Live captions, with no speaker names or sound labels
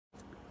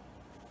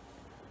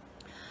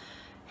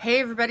Hey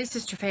everybody,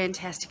 Sister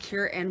Fantastic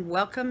here, and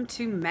welcome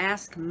to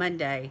Mask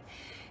Monday.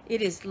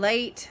 It is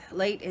late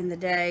in the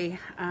day.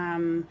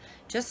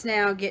 Just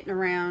now getting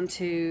around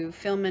to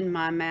filming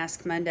my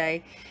Mask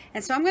Monday,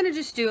 and so I'm going to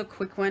just do a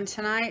quick one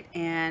tonight.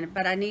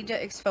 But I need to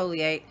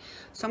exfoliate,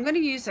 so I'm going to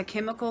use a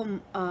chemical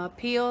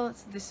peel.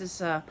 This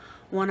is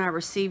one I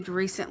received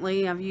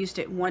recently. I've used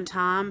it one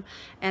time,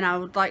 and I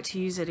would like to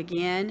use it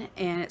again.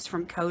 And it's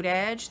from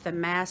Collab, the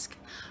Mask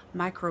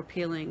Micro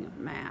Peeling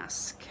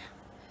Mask.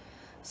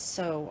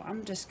 So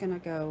I'm just going to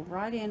go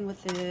right in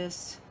with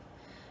this,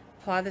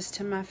 apply this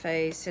to my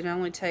face. It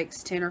only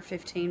takes 10 or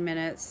 15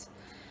 minutes,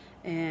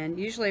 and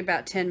usually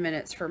about 10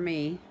 minutes for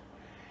me.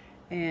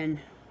 And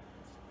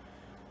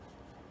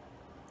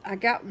I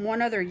got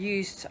one other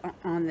use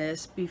on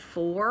this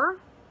before,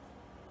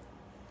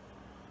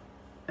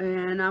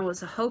 and I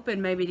was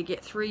hoping maybe to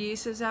get 3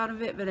 uses out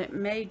of it, but it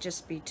may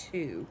just be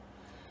 2.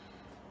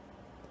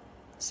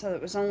 So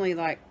it was only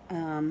like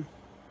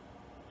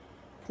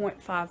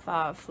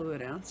 0.55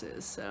 fluid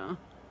ounces. So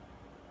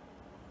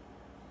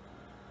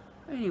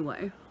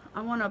anyway,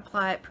 I want to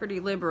apply it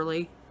pretty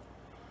liberally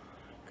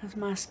because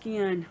my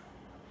skin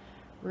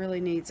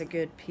really needs a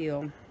good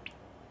peel.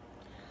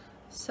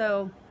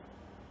 So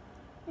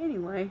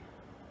anyway,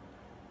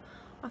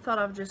 I thought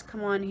I'd just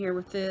come on here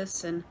with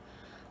this and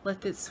let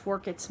this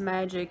work its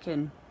magic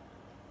and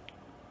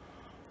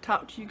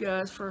talk to you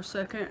guys for a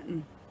second,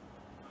 and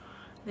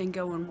then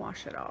go and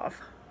wash it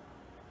off.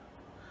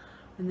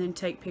 And then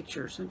take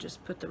pictures and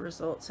just put the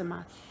results in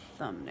my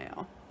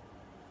thumbnail.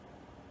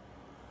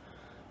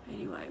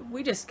 Anyway,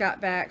 we just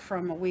got back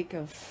from a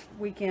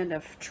weekend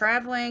of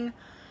traveling,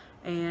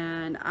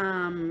 and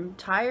I'm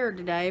tired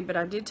today, but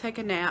I did take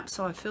a nap,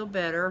 so I feel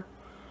better.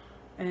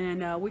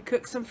 And we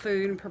cooked some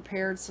food and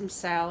prepared some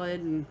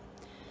salad, and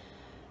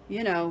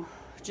you know,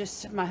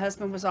 just my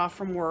husband was off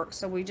from work,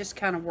 so we just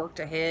kind of worked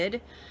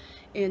ahead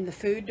in the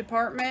food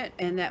department,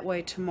 and that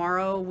way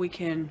tomorrow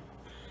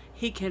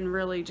he can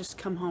really just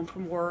come home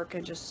from work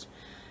and just,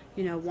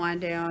 you know,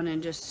 wind down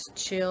and just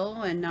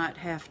chill and not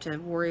have to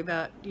worry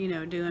about, you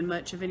know, doing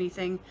much of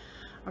anything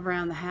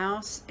around the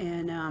house.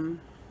 And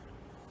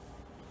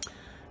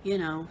you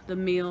know,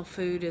 the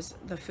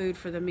food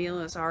for the meal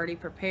is already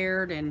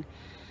prepared, and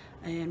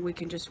we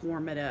can just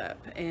warm it up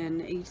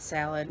and eat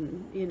salad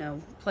and, you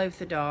know, play with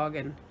the dog.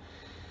 And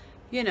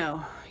you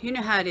know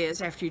how it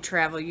is after you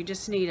travel. You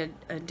just need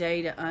a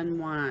day to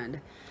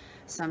unwind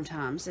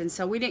sometimes. And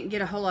so we didn't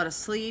get a whole lot of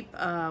sleep.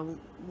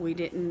 We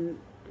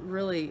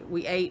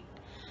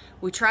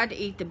tried to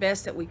eat the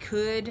best that we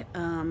could.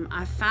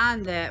 I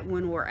find that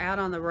when we're out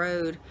on the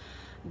road,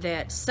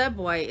 that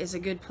Subway is a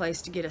good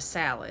place to get a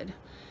salad.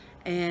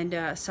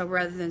 And so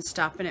rather than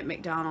stopping at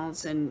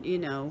McDonald's and, you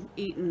know,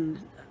 eating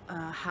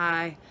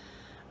high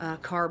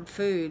carb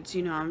foods,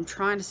 you know, I'm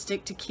trying to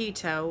stick to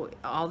keto,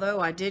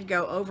 although I did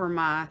go over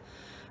my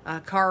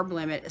carb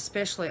limit,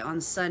 especially on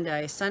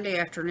Sunday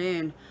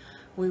afternoon.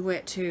 We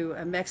went to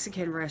a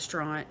Mexican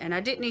restaurant, and I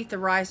didn't eat the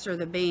rice or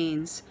the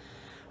beans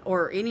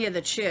or any of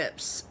the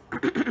chips,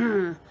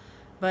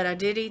 but I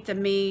did eat the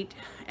meat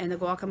and the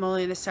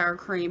guacamole and the sour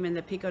cream and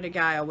the pico de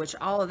gallo, which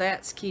all of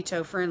that's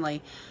keto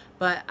friendly.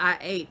 But I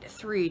ate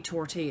 3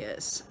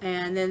 tortillas.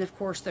 And then of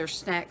course there's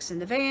snacks in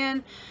the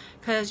van,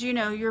 because you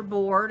know you're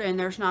bored and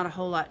there's not a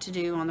whole lot to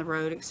do on the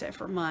road except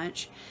for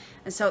lunch.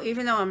 And so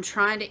even though I'm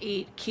trying to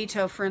eat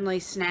keto-friendly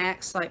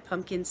snacks like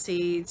pumpkin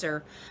seeds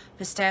or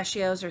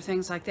pistachios or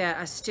things like that,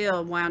 I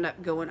still wound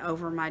up going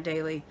over my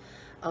daily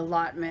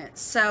allotment.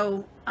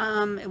 So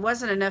it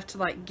wasn't enough to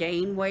like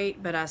gain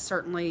weight, but I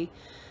certainly,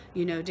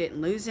 you know, didn't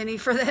lose any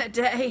for that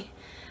day.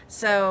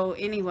 So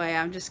anyway,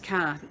 I'm just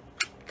kind of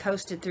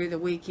coasted through the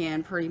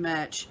weekend pretty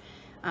much.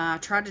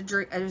 Tried to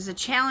drink. It was a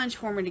challenge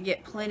for me to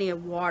get plenty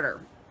of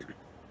water.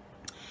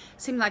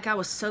 Seemed like I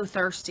was so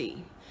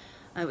thirsty.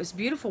 It was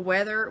beautiful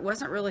weather. It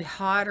wasn't really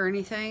hot or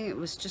anything. It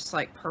was just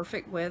like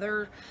perfect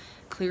weather,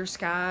 clear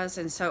skies.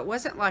 And so it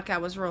wasn't like I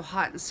was real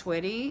hot and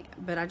sweaty,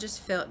 but I just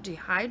felt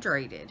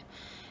dehydrated.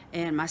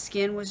 And my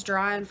skin was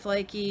dry and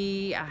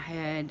flaky. I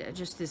had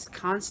just this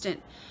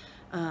constant,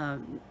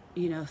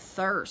 you know,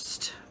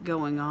 thirst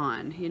going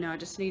on. You know, I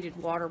just needed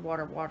water,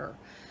 water, water.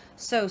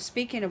 So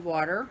speaking of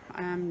water,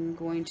 I'm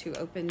going to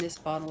open this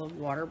bottle of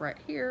water right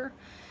here,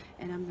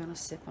 and I'm going to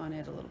sip on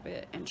it a little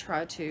bit and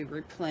try to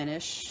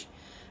replenish.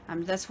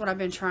 That's what I've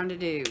been trying to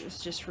do, is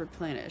just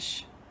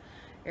replenish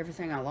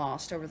everything I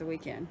lost over the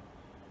weekend.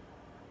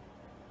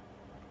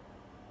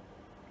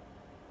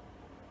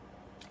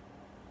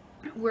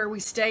 Where we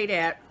stayed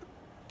at,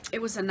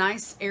 it was a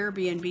nice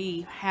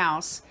Airbnb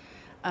house.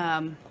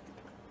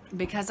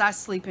 Because I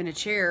sleep in a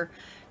chair,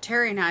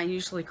 Terry and I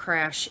usually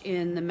crash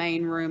in the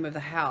main room of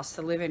the house,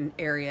 the living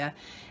area,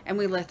 and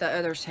we let the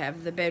others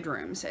have the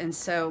bedrooms. And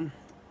so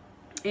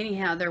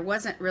anyhow, there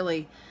wasn't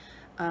really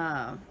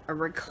a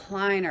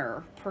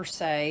recliner per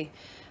se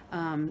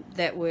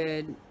that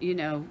would, you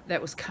know,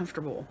 that was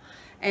comfortable.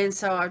 And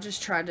so I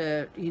just tried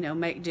to, you know,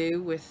 make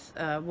do with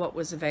what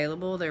was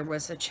available. There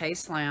was a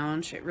chase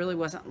lounge. It really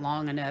wasn't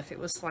long enough. It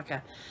was like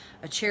a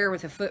chair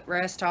with a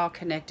footrest all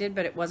connected,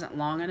 but it wasn't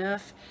long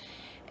enough.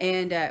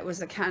 and it was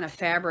a kind of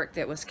fabric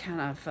that was kind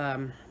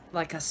of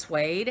like a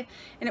suede,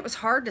 and it was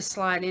hard to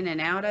slide in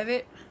and out of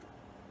it.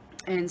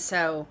 And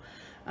so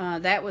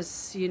that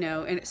was, you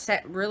know, and it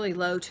sat really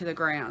low to the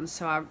ground.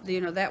 So,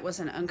 that was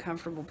an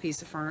uncomfortable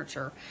piece of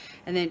furniture.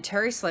 And then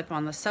Terry slept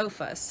on the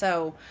sofa.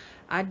 So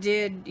I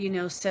did,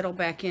 settle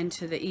back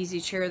into the easy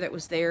chair that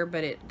was there,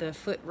 but the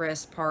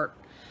footrest part,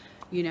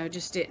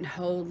 just didn't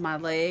hold my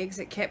legs.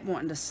 It kept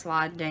wanting to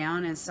slide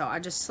down. And so I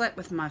just slept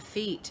with my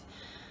feet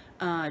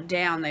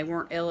down. They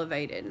weren't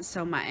elevated. And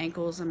so my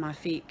ankles and my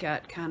feet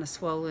got kind of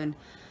swollen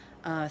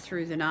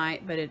through the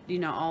night, but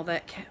all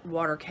that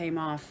water came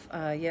off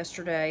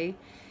yesterday.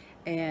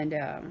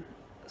 And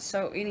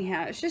so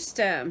anyhow, it's just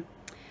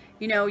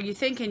you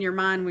think in your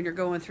mind when you're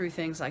going through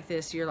things like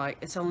this, you're like,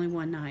 it's only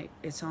one night,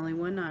 it's only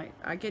one night,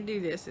 I can do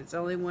this, it's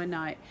only one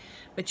night.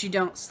 But you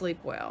don't sleep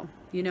well,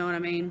 you know what I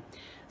mean?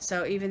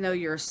 So even though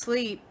you're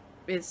asleep,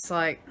 it's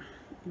like,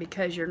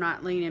 because you're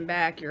not leaning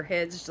back, your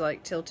head's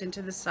like tilting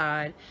to the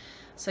side.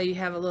 So you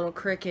have a little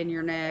crick in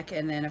your neck,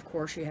 and then of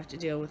course you have to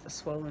deal with the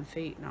swollen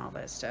feet and all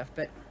that stuff.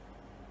 But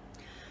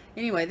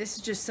anyway, this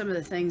is just some of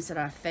the things that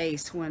I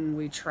face when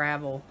we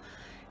travel,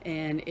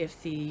 and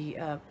if the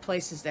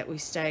places that we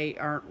stay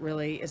aren't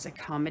really as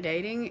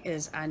accommodating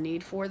as I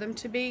need for them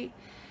to be.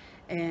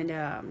 And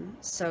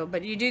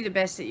but you do the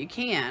best that you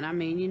can. I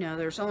mean,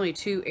 there's only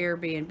 2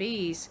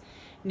 Airbnbs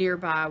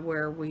nearby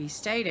where we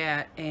stayed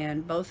at,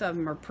 and both of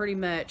them are pretty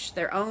much,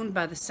 they're owned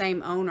by the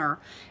same owner,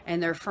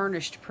 and they're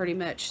furnished pretty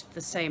much the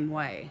same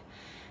way.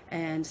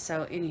 And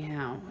so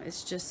anyhow,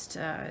 it's just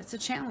it's a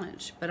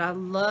challenge, but I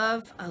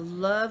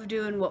love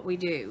doing what we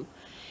do,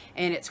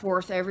 and it's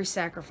worth every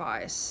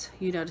sacrifice,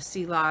 to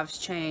see lives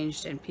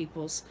changed and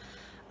people's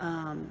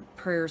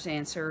prayers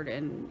answered,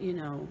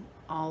 and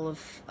all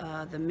of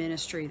the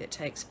ministry that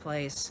takes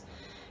place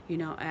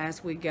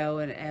as we go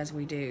and as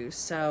we do.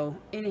 So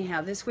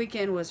anyhow, this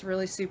weekend was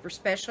really super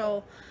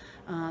special.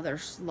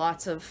 There's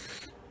lots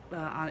of,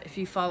 if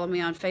you follow me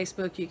on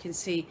Facebook, you can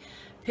see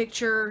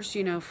pictures,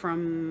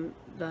 from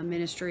the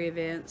ministry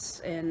events,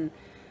 and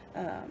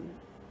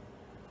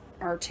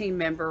our team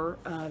member,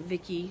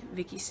 Vicky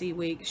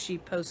Seaweek,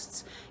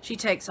 she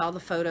takes all the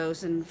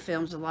photos and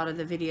films a lot of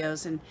the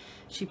videos, and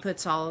she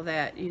puts all of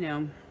that,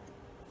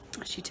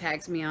 she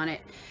tags me on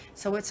it.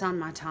 So it's on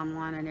my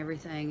timeline and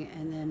everything.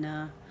 And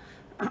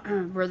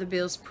then Brother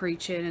Bill's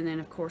preaching, and then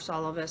of course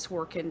all of us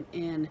working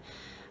in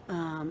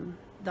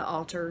the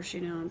altars,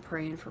 and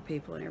praying for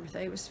people and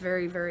everything. It was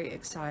very, very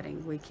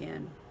exciting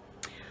weekend.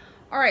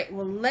 All right,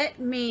 well, let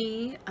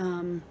me,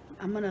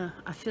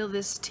 I feel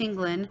this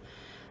tingling,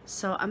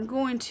 so I'm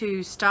going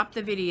to stop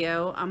the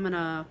video. I'm going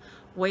to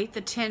wait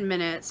the 10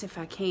 minutes if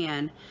I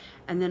can,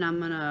 and then I'm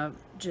going to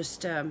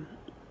just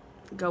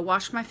go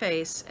wash my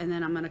face, and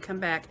then I'm going to come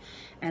back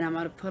and I'm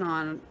going to put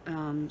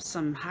on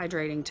some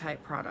hydrating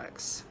type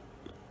products.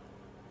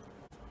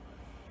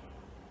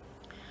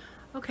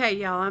 Okay,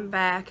 y'all, I'm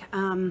back.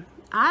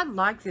 I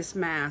like this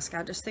mask.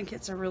 I just think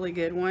it's a really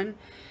good one.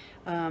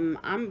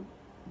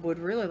 Would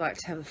really like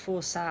to have a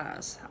full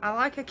size. I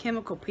like a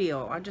chemical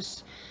peel.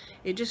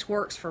 It just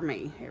works for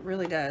me. It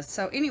really does.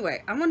 So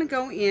anyway, I'm going to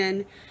go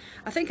in.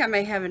 I think I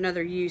may have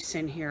another use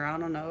in here. I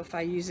don't know if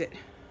I use it.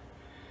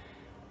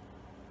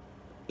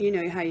 You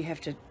know how you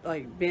have to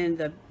like bend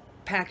the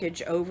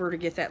package over to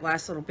get that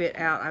last little bit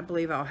out. I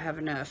believe I'll have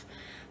enough.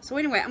 So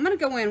anyway, I'm going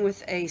to go in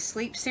with a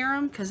sleep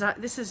serum, because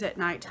this is at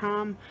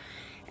nighttime,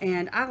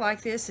 and I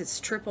like this. It's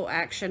triple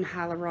action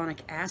hyaluronic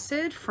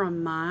acid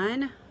from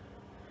Mine,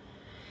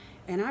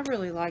 and I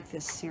really like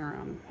this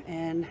serum.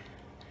 And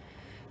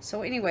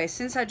so anyway,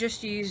 since I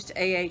just used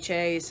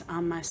AHAs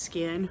on my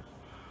skin,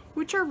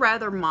 which are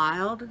rather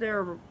mild,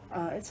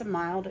 it's a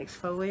mild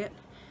exfoliant.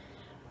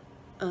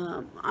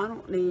 I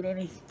don't need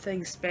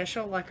anything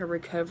special like a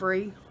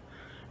recovery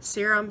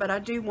serum, but I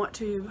do want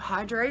to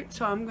hydrate,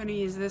 so I'm going to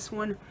use this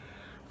one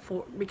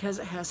because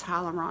it has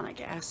hyaluronic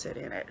acid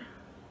in it.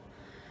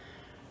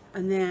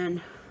 And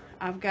then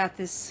I've got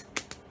this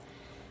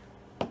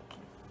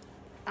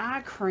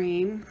eye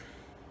cream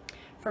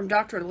from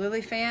Dr.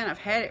 Lilifan. I've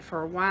had it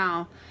for a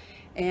while,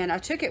 and I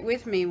took it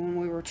with me when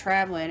we were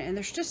traveling, and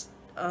there's just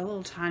a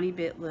little tiny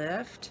bit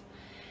left,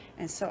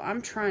 and so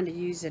I'm trying to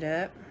use it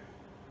up.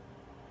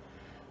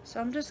 So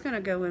I'm just going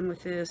to go in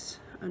with this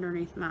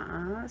underneath my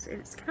eyes, and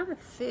it's kind of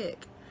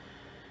thick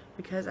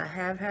because I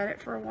have had it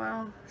for a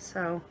while,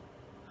 so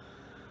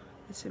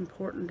it's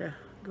important to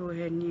go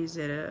ahead and use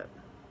it up.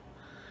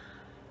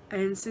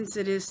 And since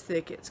it is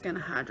thick, it's going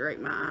to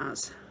hydrate my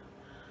eyes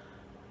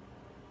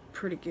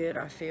pretty good,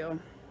 I feel.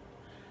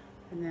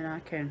 And then I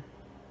can,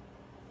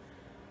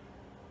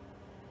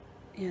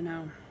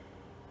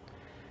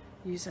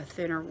 use a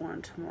thinner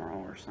one tomorrow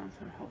or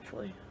something,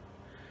 hopefully.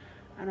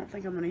 I don't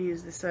think I'm going to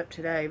use this up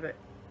today, but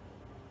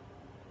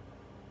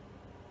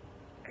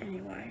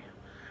anyway,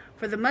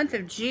 for the month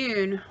of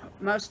June,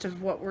 most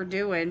of what we're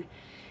doing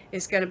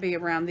is going to be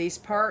around these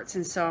parts,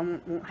 and so I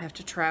won't have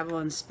to travel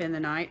and spend the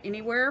night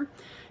anywhere.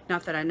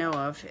 Not that I know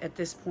of at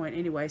this point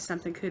anyway.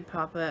 Something could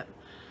pop up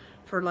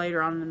for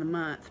later on in the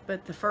month,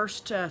 but the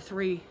first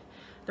 3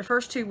 the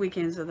first 2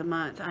 weekends of the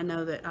month, I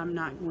know that I'm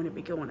not going to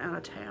be going out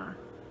of town.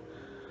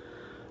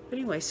 But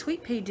anyway,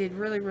 Sweet Pea did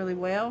really, really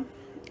well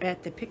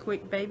at the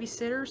Pickwick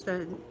Babysitters,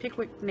 the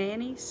Pickwick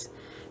Nannies,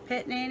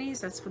 Pet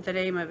Nannies. That's what the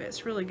name of it.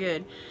 It's really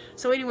good.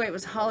 So anyway, it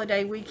was a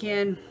holiday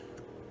weekend,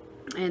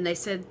 and they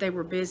said they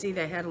were busy.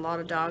 They had a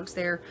lot of dogs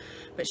there,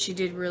 but she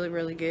did really,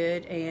 really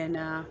good.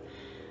 And,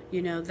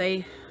 you know,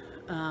 they,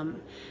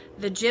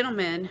 the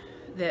gentleman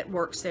that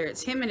works there,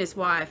 it's him and his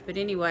wife, but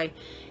anyway,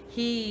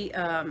 he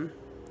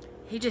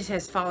just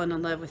has fallen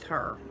in love with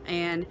her,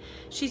 and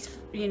she's,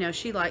 you know,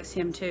 she likes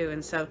him too,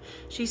 and so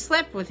she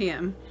slept with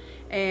him,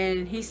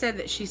 and he said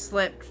that she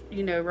slept,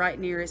 you know, right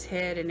near his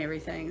head and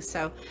everything.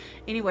 So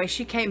anyway,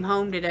 she came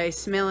home today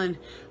smelling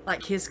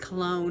like his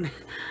cologne.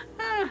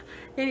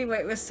 Anyway,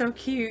 it was so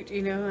cute,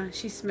 you know,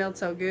 she smelled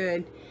so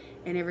good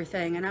and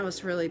everything, and I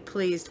was really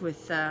pleased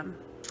with,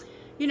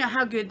 you know,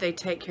 how good they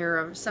take care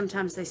of.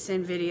 Sometimes they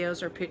send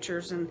videos or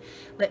pictures and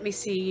let me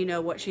see, you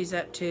know, what she's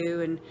up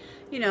to, and,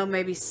 you know,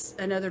 maybe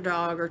another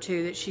dog or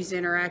two that she's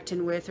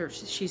interacting with, or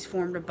she's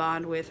formed a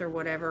bond with, or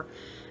whatever,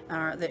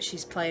 that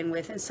she's playing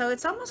with. And so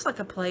it's almost like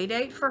a play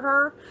date for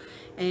her,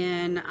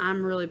 and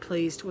I'm really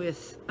pleased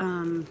with,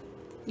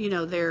 you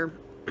know, their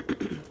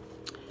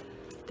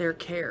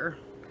care.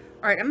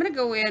 All right, I'm going to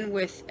go in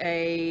with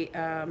a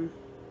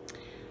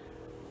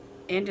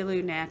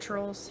Andalou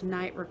Naturals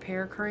Night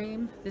Repair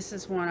Cream. This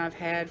is one I've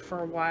had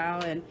for a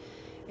while, and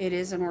it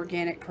is an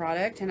organic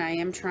product, and I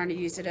am trying to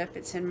use it up.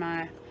 It's in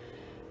my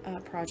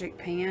project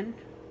pan,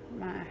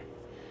 my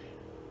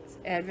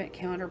advent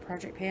calendar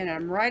project pan, and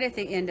I'm right at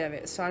the end of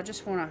it, so I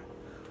just want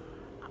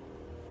to,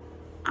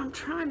 I'm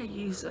trying to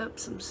use up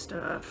some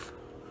stuff.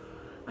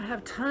 I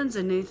have tons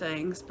of new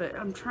things, but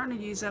I'm trying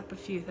to use up a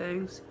few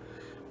things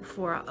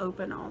before I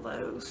open all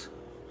those.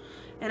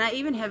 And I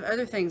even have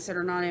other things that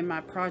are not in my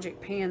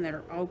project pan that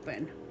are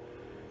open,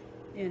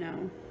 you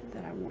know,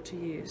 that I want to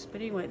use.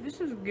 But anyway,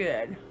 this is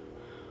good.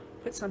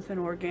 Put something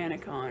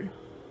organic on.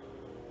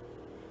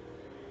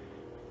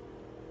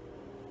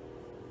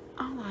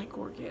 I like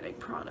organic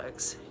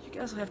products. You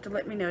guys will have to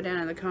let me know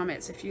down in the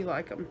comments if you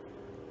like them.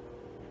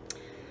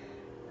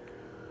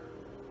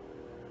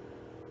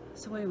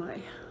 So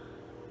anyway,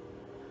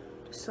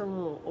 just a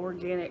little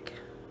organic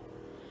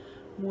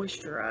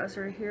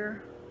moisturizer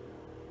here.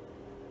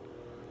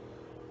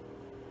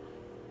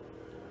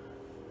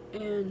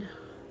 And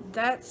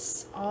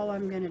that's all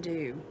I'm going to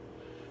do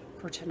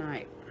for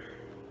tonight.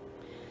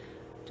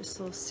 Just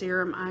a little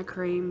serum eye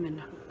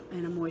cream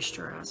and a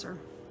moisturizer.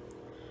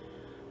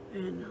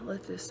 And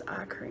let this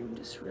eye cream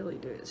just really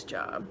do its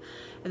job.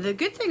 And the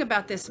good thing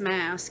about this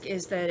mask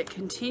is that it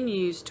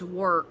continues to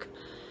work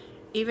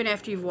even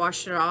after you've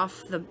washed it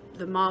off.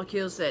 The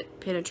molecules that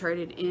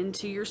penetrated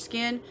into your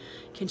skin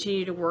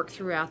continue to work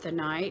throughout the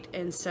night,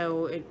 and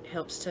so it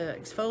helps to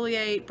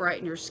exfoliate,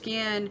 brighten your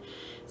skin.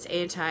 It's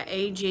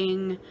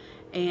anti-aging,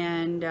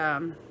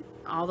 and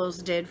all those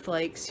dead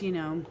flakes, you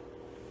know,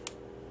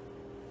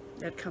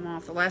 that come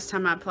off. The last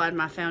time I applied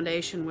my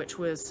foundation, which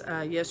was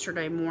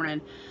yesterday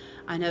morning,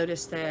 I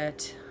noticed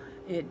that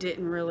it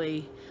didn't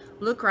really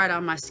look right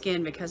on my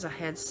skin because I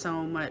had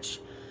so much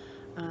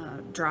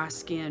dry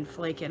skin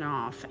flaking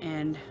off,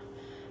 and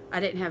I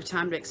didn't have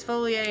time to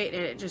exfoliate,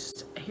 and it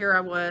just, here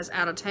I was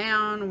out of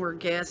town, we're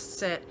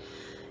guests at,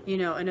 you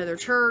know, another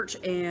church,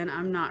 and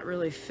I'm not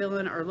really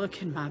feeling or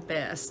looking my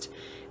best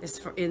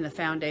in the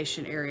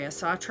foundation area.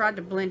 So I tried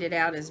to blend it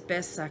out as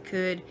best as I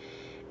could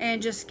and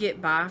just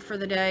get by for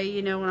the day,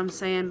 you know what I'm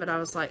saying? But I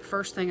was like,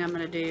 first thing I'm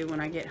going to do when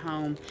I get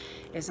home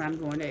is I'm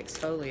going to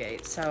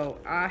exfoliate. So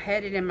I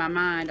had it in my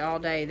mind all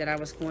day that I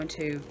was going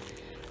to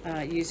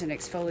use an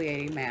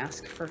exfoliating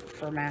mask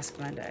for Mask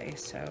Monday.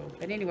 So,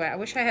 but anyway, I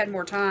wish I had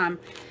more time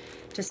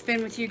to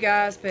spend with you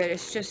guys, but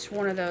it's just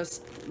one of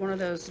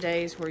those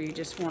days where you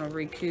just want to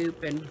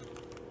recoup and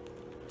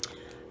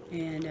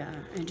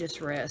just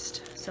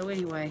rest. So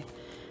anyway,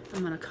 I'm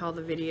going to call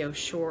the video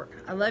short.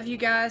 I love you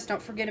guys.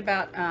 Don't forget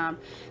about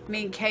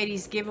me and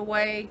Katie's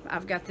giveaway.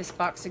 I've got this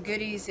box of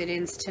goodies. It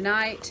ends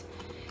tonight,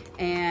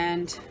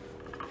 and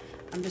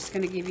I'm just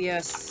going to give you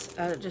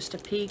just a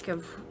peek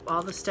of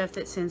all the stuff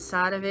that's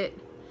inside of it.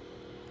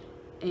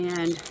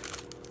 And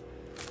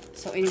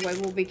so anyway,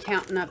 we'll be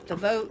counting up the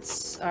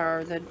votes,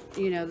 or the,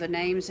 you know, the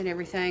names and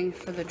everything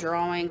for the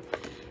drawing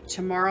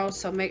tomorrow.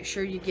 So make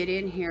sure you get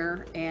in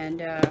here,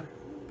 and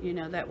you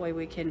know, that way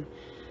we can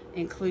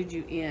include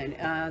you in.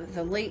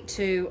 The link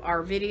to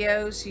our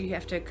videos, you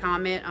have to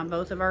comment on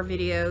both of our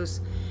videos,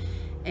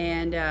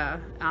 and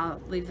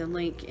I'll leave the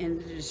link in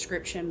the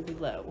description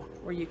below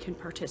where you can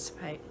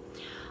participate.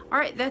 All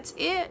right, that's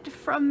it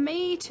from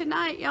me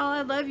tonight, y'all.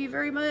 I love you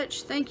very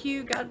much. Thank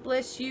you. God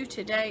bless you.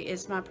 Today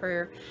is my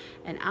prayer,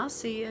 and I'll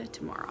see you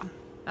tomorrow.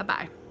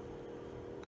 Bye-bye.